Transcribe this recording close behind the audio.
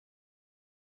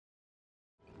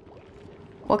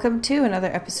Welcome to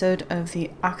another episode of the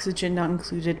Oxygen Not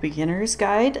Included Beginner's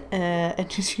Guide. And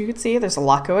as you can see, there's a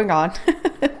lot going on.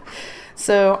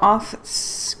 So off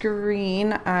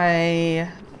screen,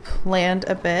 I planned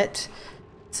a bit.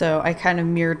 So I kind of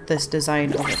mirrored this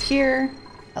design over here.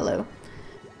 Hello.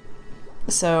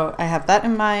 So I have that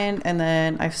in mind, and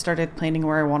then I've started planning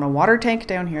where I want a water tank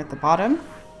down here at the bottom.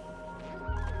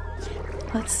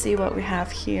 Let's see what we have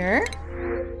here.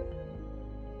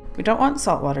 We don't want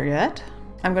salt water yet.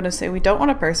 I'm going to say we don't want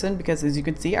a person because, as you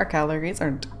can see, our calories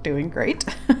aren't doing great.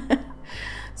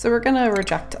 So we're going to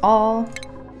reject all.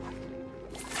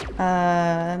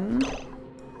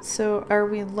 So are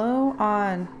we low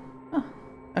on... Oh,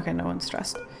 okay, no one's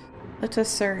stressed. Let's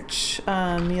just search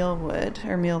meal wood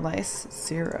or meal lice.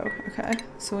 0. Okay,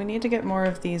 so we need to get more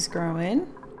of these growing.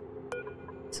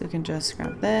 So we can just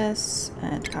grab this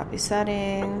and copy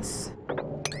settings.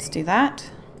 Let's do that.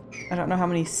 I don't know how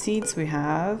many seeds we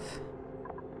have.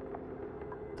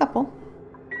 Couple.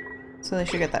 So they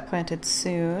should get that planted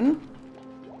soon.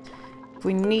 If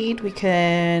we need, we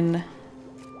can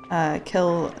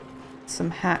kill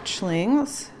some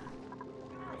hatchlings.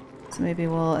 So maybe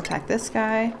we'll attack this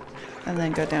guy and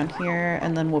then go down here,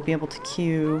 and then we'll be able to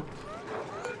queue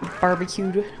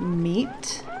barbecued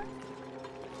meat.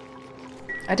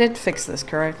 I did fix this,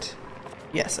 correct?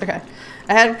 Yes, okay.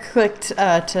 I had clicked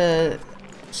to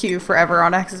queue forever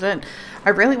on accident. I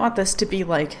really want this to be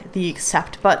like the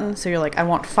accept button, so you're like, I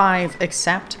want 5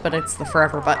 accept, but it's the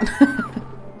forever button.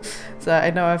 So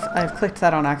I know I've clicked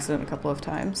that on accident a couple of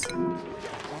times.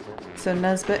 So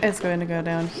Nesbit is going to go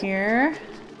down here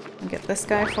and get this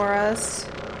guy for us.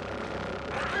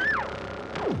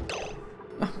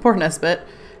 Oh, poor Nesbit.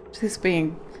 She's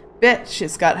being bit.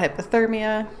 She's got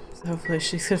hypothermia, so hopefully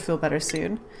she's gonna feel better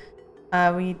soon.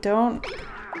 We don't...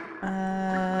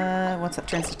 what's that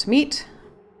translate to meat?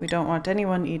 We don't want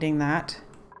anyone eating that.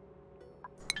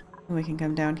 We can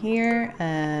come down here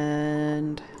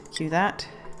and queue that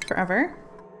forever.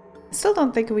 I still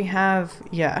don't think we have,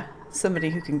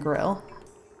 somebody who can grill.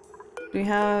 Do we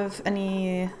have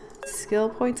any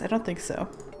skill points? I don't think so.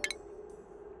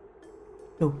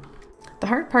 Oh. The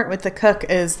hard part with the cook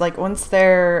is, like, once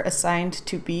they're assigned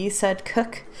to be said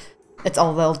cook, it's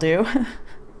all they'll do.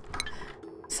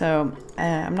 So,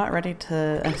 I'm not ready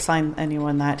to assign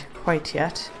anyone that quite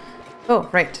yet. Oh,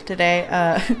 right. Today,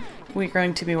 we're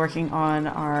going to be working on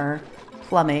our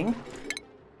plumbing.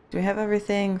 Do we have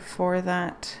everything for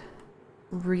that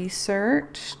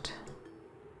researched?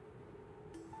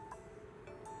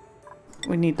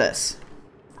 We need this.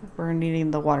 We're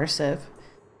needing the water sieve.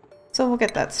 So we'll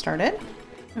get that started.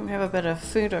 And we have a bit of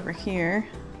food over here.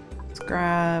 Let's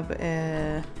grab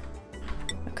a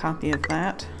copy of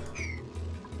that.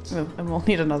 Oh, and we'll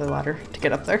need another ladder to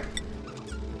get up there.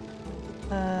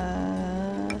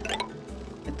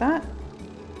 Like that.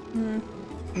 And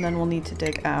then we'll need to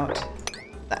dig out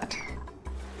that.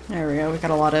 There we go. We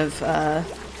got a lot of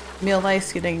meal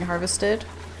lice getting harvested,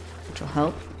 which will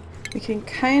help. We can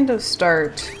kind of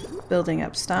start building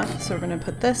up stuff. So we're going to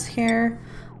put this here.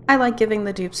 I like giving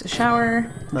the dupes a shower.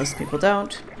 Most people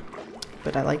don't,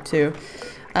 but I like to.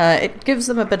 It gives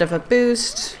them a bit of a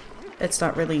boost. It's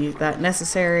not really that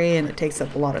necessary, and it takes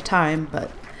up a lot of time, but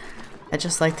I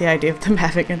just like the idea of them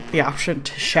having the option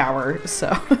to shower, so.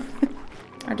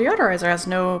 Our deodorizer has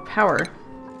no power.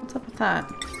 What's up with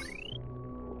that?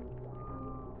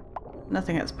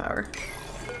 Nothing has power.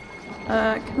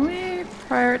 Can we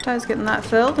prioritize getting that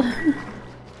filled? Kind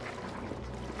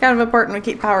of important we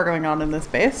keep power going on in this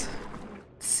base.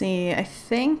 Let's see, I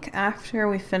think after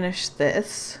we finish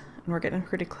this, and we're getting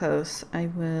pretty close, I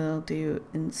will do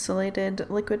insulated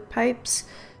liquid pipes.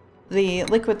 The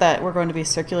liquid that we're going to be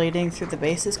circulating through the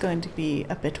base is going to be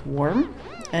a bit warm,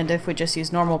 and if we just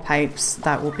use normal pipes,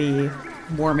 that will be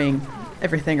warming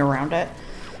everything around it.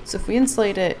 So if we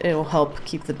insulate it, it will help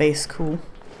keep the base cool.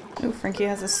 Oh, Frankie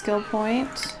has a skill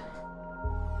point.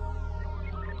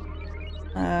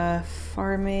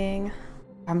 Farming.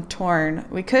 I'm torn.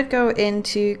 We could go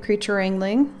into creature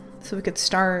wrangling, so we could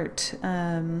start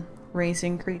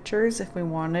raising creatures if we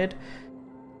wanted,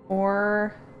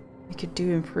 or we could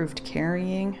do improved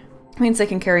carrying. It means they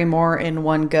can carry more in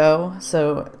one go,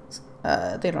 so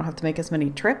they don't have to make as many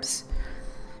trips.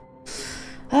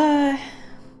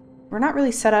 We're not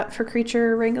really set up for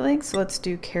creature wrangling, so let's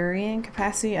do carrying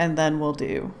capacity, and then we'll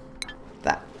do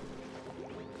that.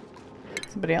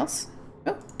 Somebody else?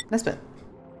 Oh, Nesbit.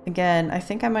 Again, I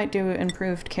think I might do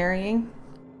improved carrying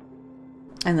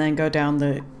and then go down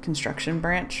the construction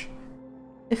branch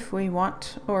if we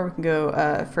want, or we can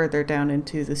go further down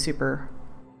into the super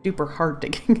duper hard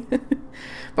digging.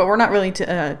 But we're not really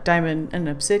to diamond and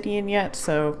obsidian yet,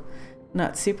 so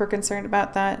Not super concerned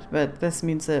about that, but this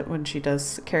means that when she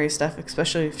does carry stuff,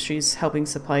 especially if she's helping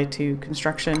supply to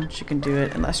construction, she can do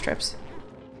it in less trips.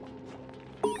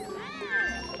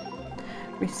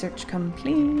 Research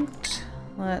complete.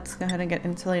 Let's go ahead and get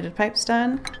insulated pipes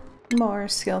done. More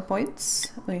skill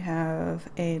points. We have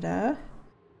Ada.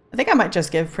 I think I might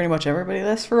just give pretty much everybody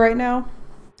this for right now,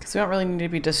 because we don't really need to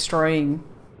be destroying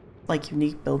like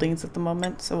unique buildings at the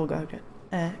moment, so we'll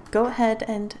go ahead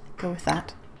and go with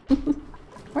that.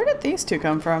 Where did these two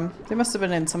come from? They must have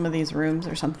been in some of these rooms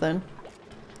or something.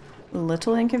 A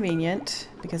little inconvenient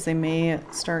because they may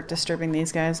start disturbing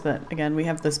these guys, but again, we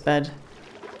have this bed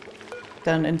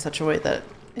done in such a way that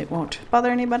it won't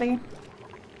bother anybody.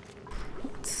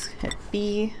 Let's hit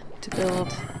B to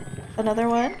build another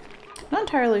one. Not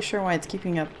entirely sure why it's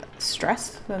keeping up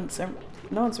stress since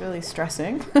no one's really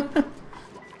stressing.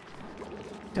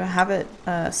 Do I have it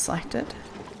selected?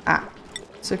 Ah,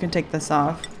 so we can take this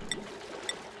off.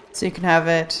 So you can have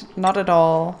it not at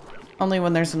all, only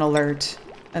when there's an alert,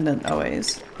 and then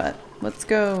always. But let's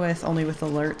go with only with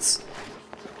alerts,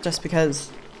 just because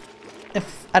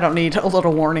if I don't need a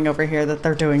little warning over here that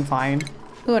they're doing fine.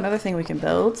 Ooh, another thing we can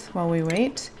build while we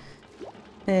wait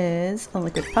is a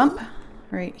liquid pump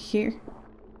right here.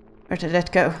 Where did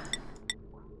it go?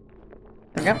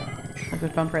 There we go.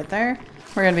 Liquid pump right there.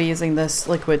 We're going to be using this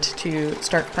liquid to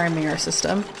start priming our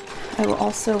system. I will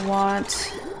also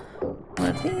want one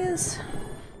of these.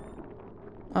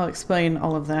 I'll explain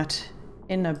all of that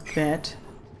in a bit,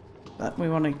 but we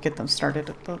want to get them started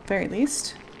at the very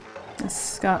least.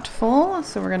 This got full,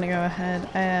 so we're going to go ahead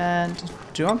and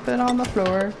dump it on the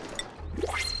floor.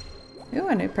 Ooh,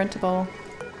 a new printable.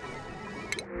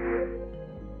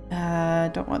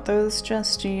 Don't want those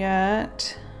just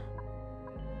yet.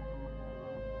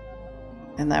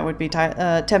 And that would be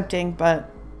tempting, but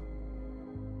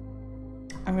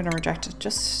I'm going to reject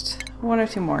just one or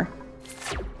two more.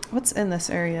 What's in this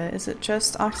area? Is it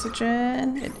just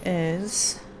oxygen? It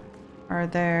is. Are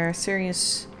there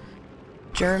serious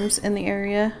germs in the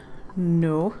area?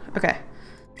 No. Okay.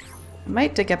 I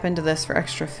might dig up into this for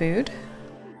extra food.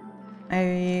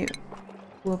 I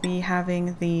will be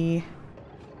having the...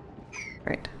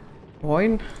 Right.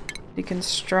 Wine.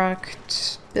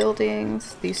 Deconstruct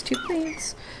buildings. These two,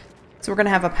 please. So we're going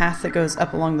to have a path that goes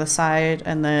up along the side,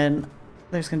 and then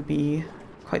there's going to be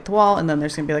quite the wall, and then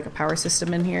there's going to be like a power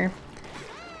system in here.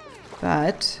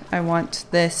 But I want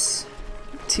this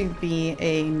to be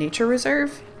a nature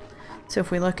reserve. So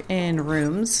if we look in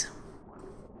rooms,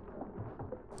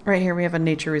 right here we have a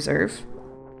nature reserve.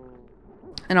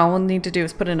 And all we'll need to do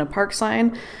is put in a park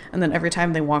sign, and then every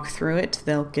time they walk through it,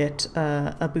 they'll get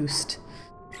a boost.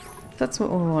 That's what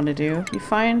we'll want to do. You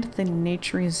find the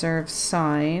nature reserve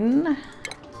sign.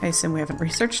 I assume we haven't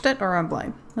researched it, or I'm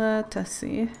blind. Let us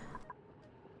see.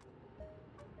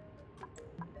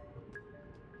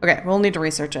 Okay, we'll need to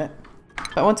research it.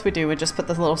 But once we do, we just put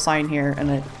this little sign here, and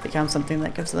it becomes something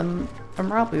that gives them a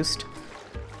morale boost.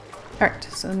 Alright,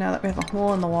 so now that we have a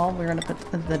hole in the wall, we're going to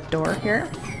put the door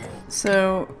here.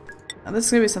 So, this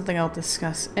is going to be something I'll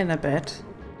discuss in a bit.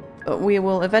 But we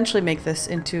will eventually make this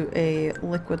into a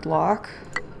liquid lock.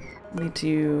 We need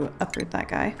to upgrade that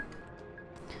guy.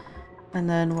 And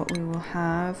then what we will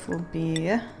have will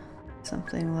be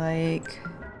something like...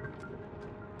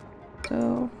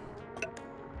 So...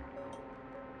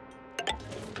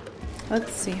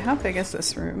 Let's see, how big is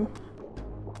this room?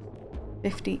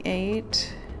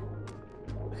 58.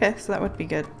 Okay, so that would be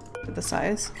good for the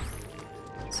size.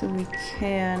 So we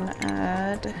can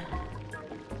add...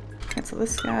 Cancel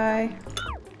this guy.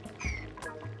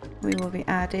 We will be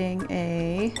adding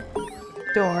a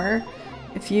door.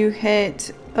 If you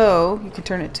hit O, you can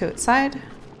turn it to its side.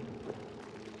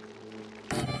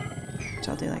 Which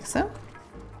I'll do like so.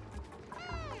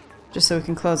 Just so we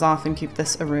can close off and keep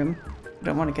this a room. We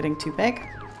don't want it getting too big.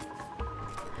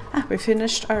 Ah, we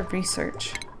finished our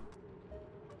research.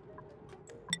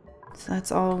 So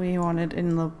that's all we wanted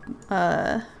in the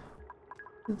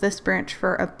this branch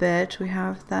for a bit. We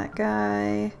have that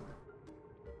guy.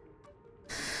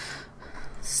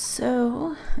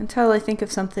 So until I think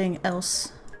of something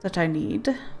else that I need,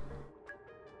 I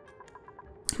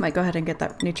might go ahead and get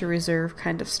that nature reserve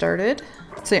kind of started.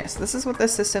 So yes, this is what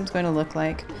this system's going to look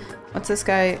like. Once this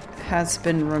guy has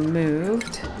been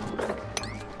removed,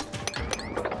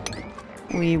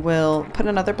 we will put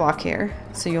another block here.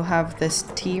 So you'll have this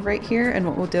T right here, and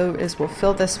what we'll do is we'll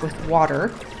fill this with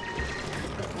water.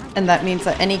 And that means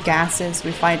that any gases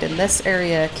we find in this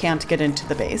area can't get into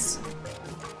the base.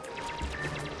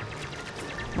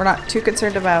 We're not too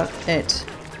concerned about it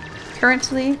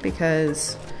currently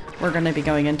because we're going to be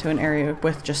going into an area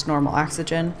with just normal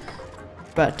oxygen.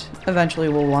 but eventually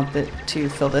we'll want it to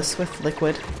fill this with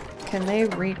liquid. Can they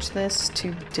reach this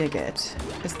to dig it,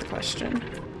 is the question.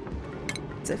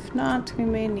 If not, we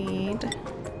may need to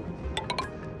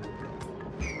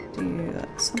do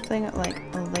something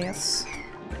like this.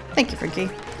 Thank you, Frankie.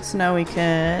 So now we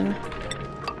can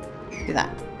do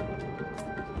that.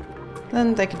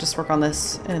 Then they can just work on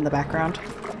this in the background.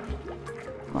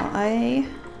 Well,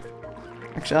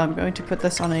 actually, I'm going to put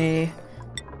this on a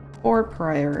 4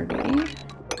 priority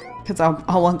because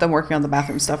I'll want them working on the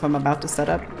bathroom stuff I'm about to set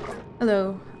up.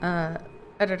 Hello,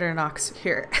 Editor Nox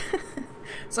here.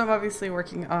 So I'm obviously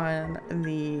working on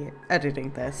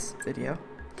editing this video.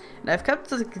 And I've come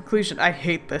to the conclusion I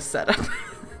hate this setup.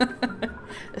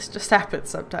 This just happens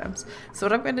sometimes. So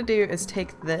what I'm going to do is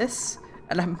take this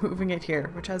and I'm moving it here,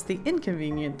 which has the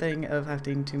inconvenient thing of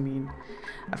having to mean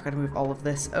I've got to move all of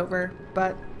this over,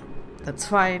 but that's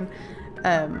fine.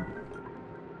 Yeah,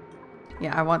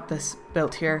 I want this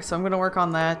built here, so I'm going to work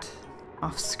on that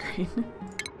off screen.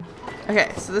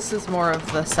 Okay, so this is more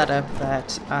of the setup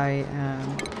that I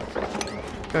am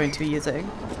going to be using.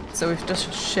 So we've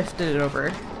just shifted it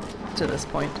over to this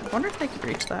point. I wonder if I could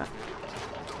reach that.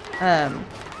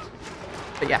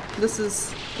 But yeah, this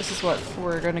is what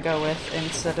we're gonna go with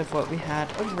instead of what we had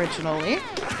originally.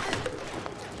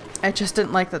 I just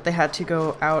didn't like that they had to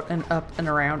go out and up and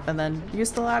around and then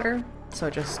use the ladder, so I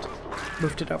just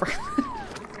moved it over.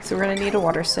 So we're gonna need a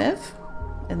water sieve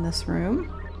in this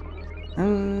room.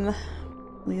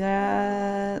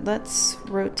 Yeah, let's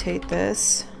rotate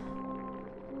this.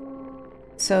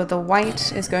 So the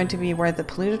white is going to be where the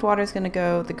polluted water is going to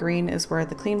go. The green is where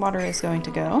the clean water is going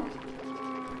to go.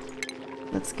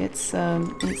 Let's get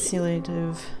some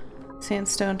insulative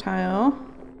sandstone tile.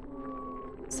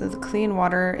 So the clean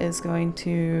water is going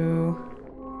to...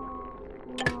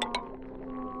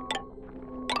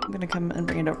 I'm going to come and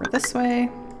bring it over this way.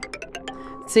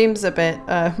 Seems a bit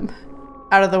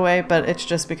out of the way, but it's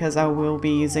just because I will be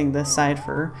using this side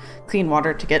for clean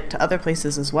water to get to other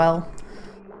places as well.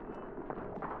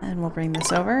 And we'll bring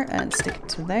this over and stick it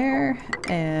to there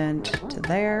and to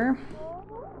there.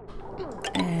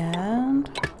 And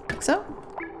like so.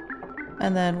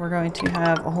 And then we're going to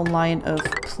have a whole line of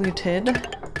polluted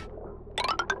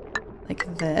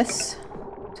like this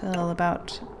till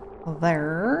about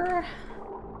there.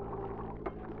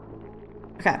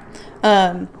 Okay.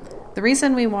 The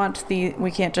reason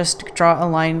we can't just draw a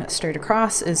line straight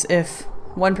across is if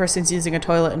one person's using a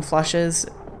toilet and flushes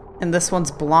and this one's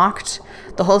blocked,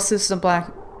 the whole system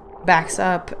backs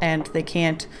up and they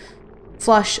can't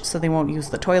flush, so they won't use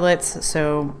the toilets.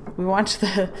 So we want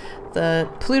the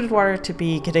polluted water to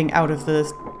be getting out of the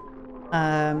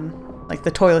like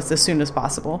the toilets as soon as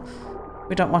possible.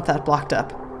 We don't want that blocked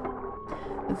up.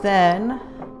 Then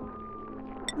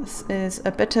this is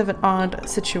a bit of an odd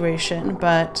situation,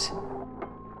 but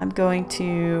I'm going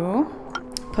to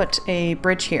put a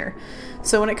bridge here.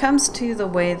 So when it comes to the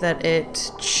way that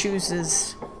it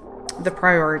chooses the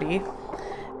priority,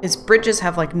 is bridges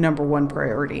have like #1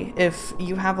 priority. If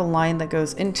you have a line that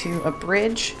goes into a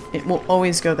bridge, it will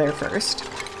always go there first.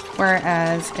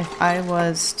 Whereas if I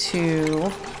was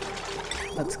to,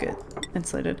 that's good,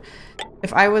 insulated.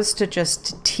 If I was to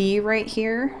just T right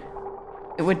here,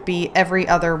 it would be every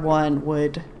other one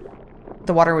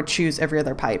the water would choose every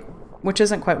other pipe, which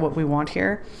isn't quite what we want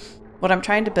here. What I'm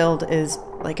trying to build is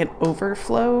like an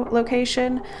overflow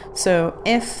location. So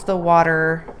if the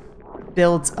water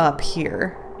builds up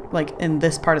here, like in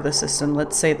this part of the system,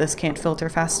 let's say this can't filter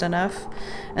fast enough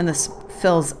and this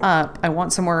fills up, I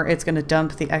want somewhere it's going to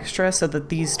dump the extra so that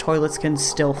these toilets can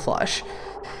still flush.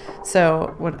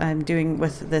 So what I'm doing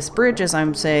with this bridge is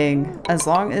I'm saying, as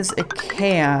long as it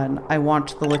can, I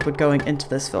want the liquid going into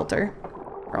this filter.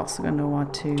 We're also going to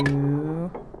want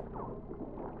to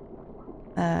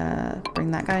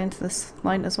bring that guy into this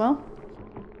line as well.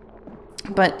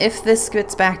 But if this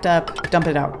gets backed up, dump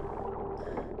it out.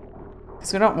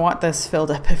 Because we don't want this filled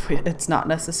up if it's not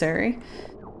necessary.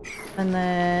 And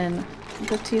then I'm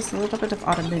going to use a little bit of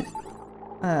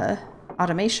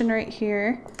automation right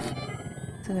here.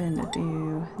 So I'm going to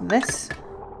do this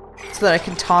so that I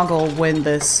can toggle when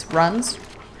this runs.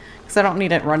 Because I don't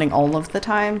need it running all of the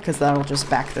time, because that'll just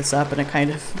back this up and it kind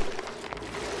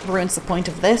of ruins the point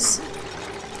of this.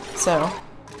 So,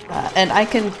 and I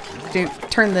can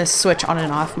turn this switch on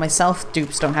and off myself.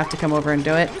 Dupes don't have to come over and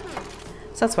do it.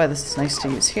 So that's why this is nice to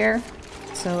use here.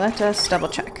 So let us double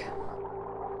check.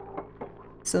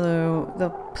 So the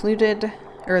polluted,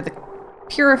 or the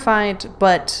purified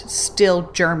but still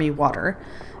germy water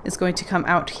is going to come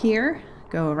out here,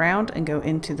 go around and go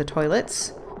into the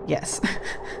toilets. Yes.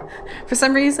 For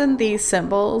some reason these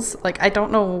symbols, like I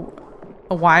don't know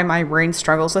why my brain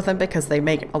struggles with them because they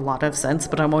make a lot of sense,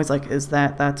 but I'm always like,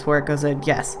 that's where it goes in?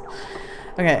 Yes.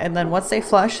 Okay, and then once they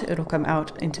flush, it'll come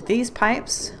out into these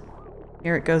pipes.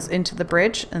 Here it goes into the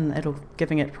bridge, and it'll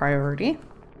giving it priority.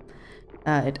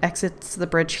 It exits the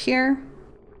bridge here,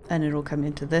 and it'll come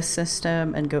into this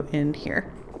system and go in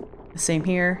here. Same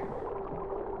here.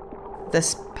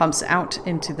 This pumps out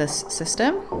into this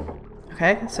system.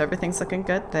 Okay, so everything's looking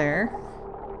good there.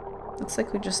 Looks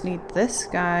like we just need this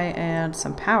guy and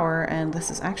some power, and this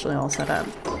is actually all set up.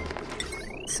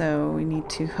 So we need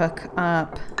to hook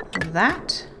up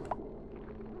that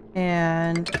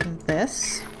and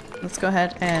this. Let's go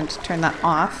ahead and turn that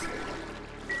off,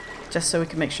 just so we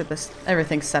can make sure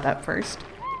everything's set up first.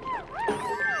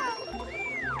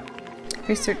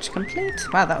 Research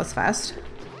complete. Wow, that was fast.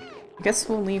 I guess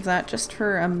we'll leave that just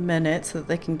for a minute so that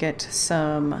they can get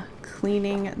some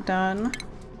cleaning done.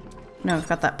 Now we've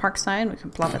got that park sign, we can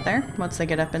plop it there once they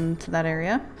get up into that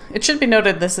area. It should be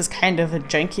noted this is kind of a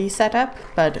janky setup,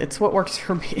 but it's what works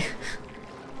for me.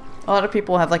 A lot of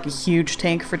people have like a huge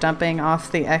tank for dumping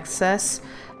off the excess,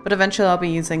 but eventually I'll be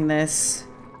using this.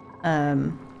 I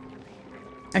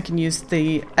can use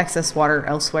the excess water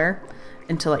elsewhere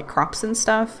into like crops and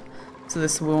stuff, so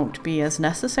this won't be as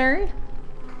necessary.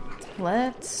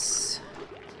 Let's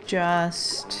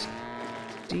just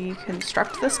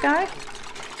deconstruct this guy.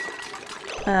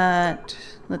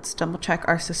 Let's double check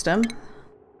our system.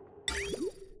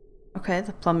 Okay,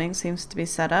 the plumbing seems to be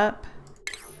set up.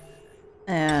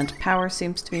 And power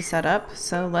seems to be set up.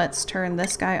 So let's turn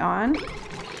this guy on.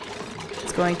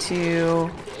 It's going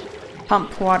to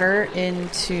pump water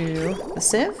into the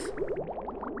sieve.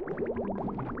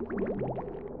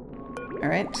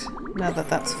 Alright, now that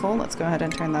that's full, let's go ahead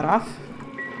and turn that off.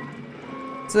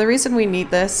 So the reason we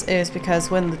need this is because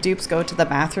when the dupes go to the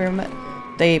bathroom,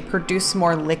 they produce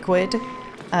more liquid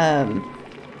than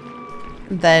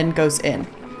goes in.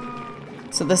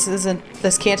 So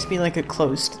this can't be like a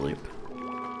closed loop.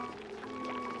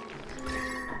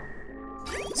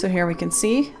 So here we can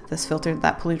see this filtered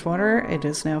that polluted water. It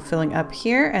is now filling up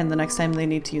here, and the next time they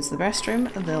need to use the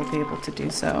restroom, they'll be able to do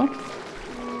so.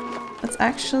 Let's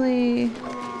actually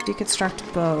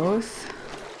deconstruct both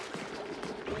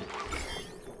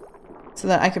so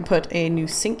that I can put a new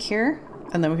sink here.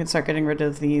 And then we can start getting rid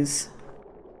of these.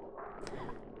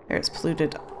 There's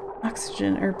polluted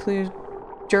oxygen or polluted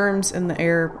germs in the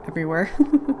air everywhere.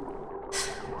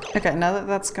 Okay, now that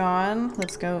that's gone,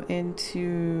 let's go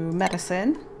into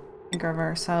medicine and grab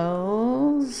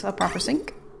ourselves a proper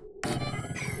sink.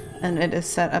 And it is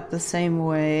set up the same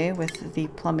way with the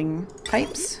plumbing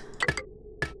pipes.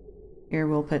 Here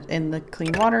we'll put in the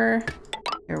clean water.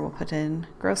 Here we'll put in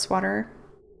gross water.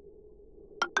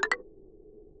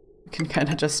 Can kind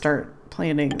of just start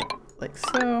planning like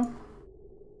so.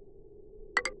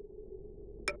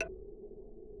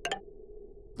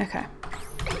 Okay.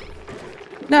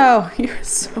 No, you're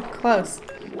so close.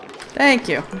 Thank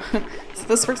you. So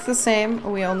this works the same.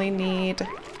 We only need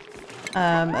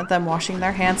them washing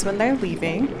their hands when they're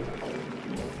leaving.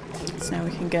 So now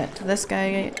we can get this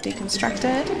guy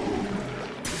deconstructed.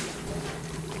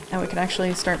 And we can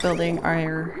actually start building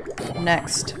our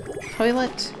next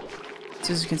toilet.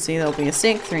 So as you can see, there'll be a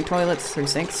sink, 3 toilets, 3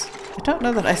 sinks. I don't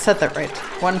know that I said that right.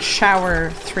 1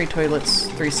 shower, 3 toilets,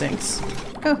 3 sinks.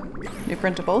 Oh, new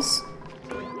printables.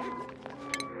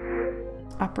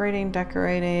 Operating,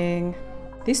 decorating.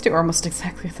 These two are almost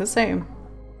exactly the same.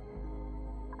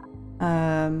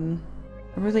 I'm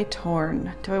really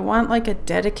torn. Do I want like a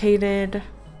dedicated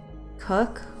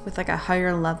cook with like a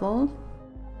higher level?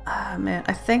 Man,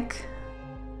 I think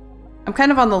I'm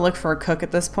kind of on the look for a cook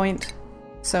at this point.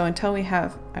 So until we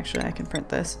have, actually I can print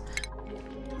this.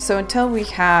 So until we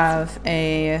have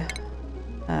a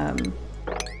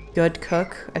good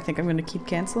cook, I think I'm going to keep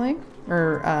canceling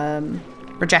or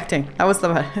rejecting. That was the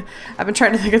one. I've been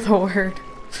trying to think of the word.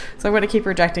 So I'm going to keep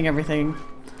rejecting everything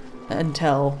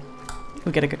until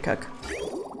we get a good cook.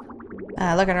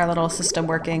 Look at our little system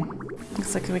working.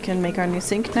 Looks like we can make our new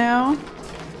sink now.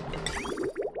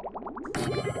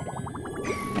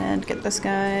 And get this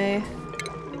guy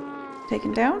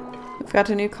taken down. We've got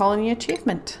a new colony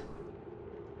achievement.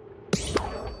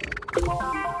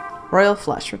 Royal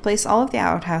Flush. Replace all of the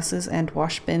outhouses and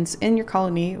wash bins in your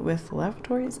colony with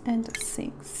lavatories and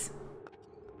sinks.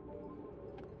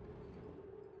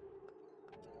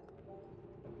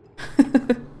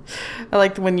 I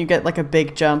like when you get like a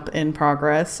big jump in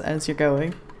progress as you're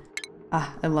going.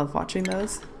 Ah, I love watching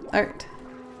those. Alright.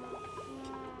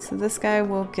 So this guy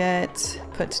will get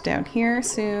put down here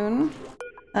soon.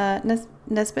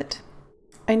 Nesbit,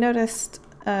 I noticed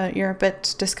you're a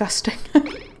bit disgusting.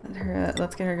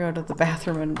 Let's get her go to the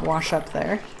bathroom and wash up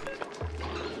there.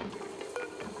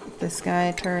 This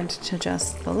guy turned to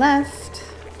just the left.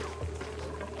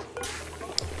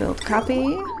 Build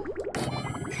copy.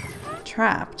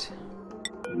 Trapped.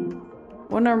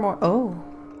 One or more. Oh.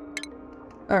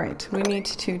 Alright, we need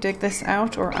to dig this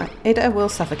out or it will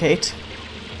suffocate.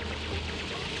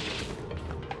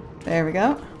 There we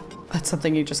go. That's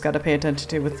something you just gotta pay attention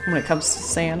to when it comes to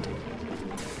sand.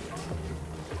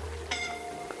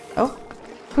 Oh.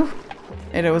 Whew.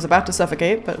 It was about to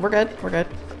suffocate, but we're good. We're good.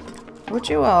 Would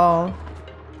you all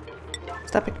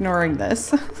stop ignoring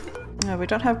this? We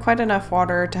don't have quite enough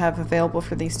water to have available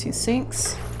for these two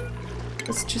sinks.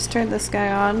 Let's just turn this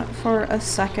guy on for a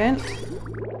second.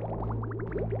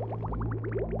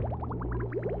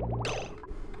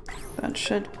 That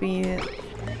should be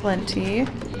plenty.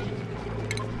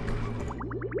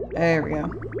 There we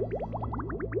go.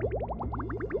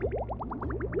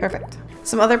 Perfect.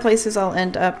 Some other places I'll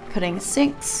end up putting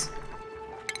sinks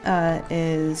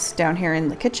is down here in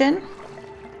the kitchen.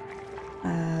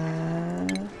 I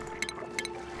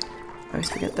always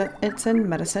forget that it's in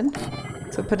medicine.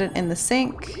 So put it in the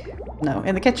sink. No,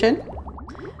 in the kitchen.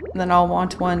 And then I'll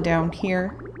want one down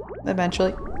here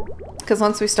eventually. Because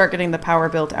once we start getting the power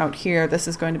built out here, this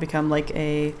is going to become like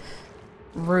a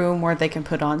room where they can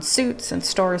put on suits and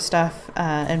store stuff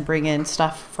and bring in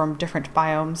stuff from different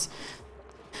biomes.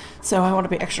 So I want to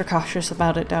be extra cautious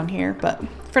about it down here, but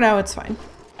for now it's fine.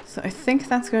 So I think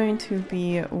that's going to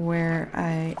be where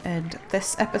I end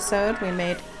this episode. We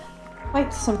made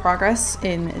quite some progress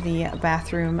in the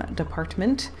bathroom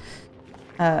department,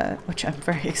 which I'm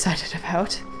very excited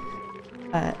about.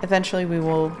 Eventually we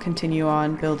will continue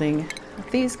on building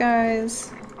these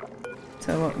guys.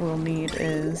 So what we'll need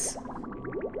is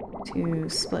to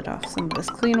split off some of this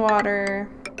clean water,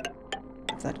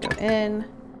 have that go in,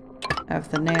 have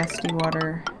the nasty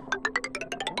water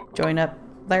join up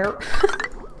there.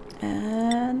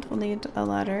 And we'll need a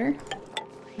ladder,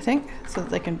 I think, so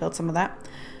that they can build some of that.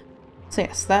 So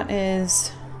yes, that is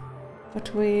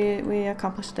what we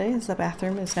accomplished today. Is the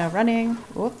bathroom is now running.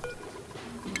 Whoop.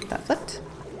 That flipped.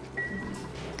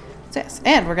 So yes,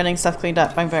 and we're getting stuff cleaned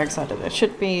up. I'm very excited. It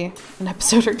should be an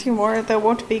episode or two more. There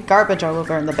won't be garbage all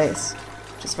over in the base,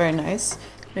 which is very nice.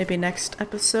 Maybe next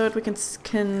episode we can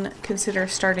consider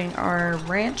starting our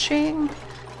ranching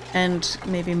and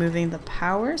maybe moving the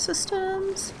power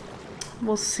systems.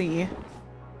 We'll see. If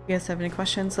you guys have any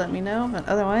questions, let me know. But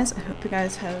otherwise, I hope you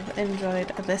guys have enjoyed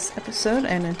this episode.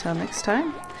 And until next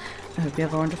time, I hope you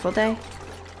have a wonderful day.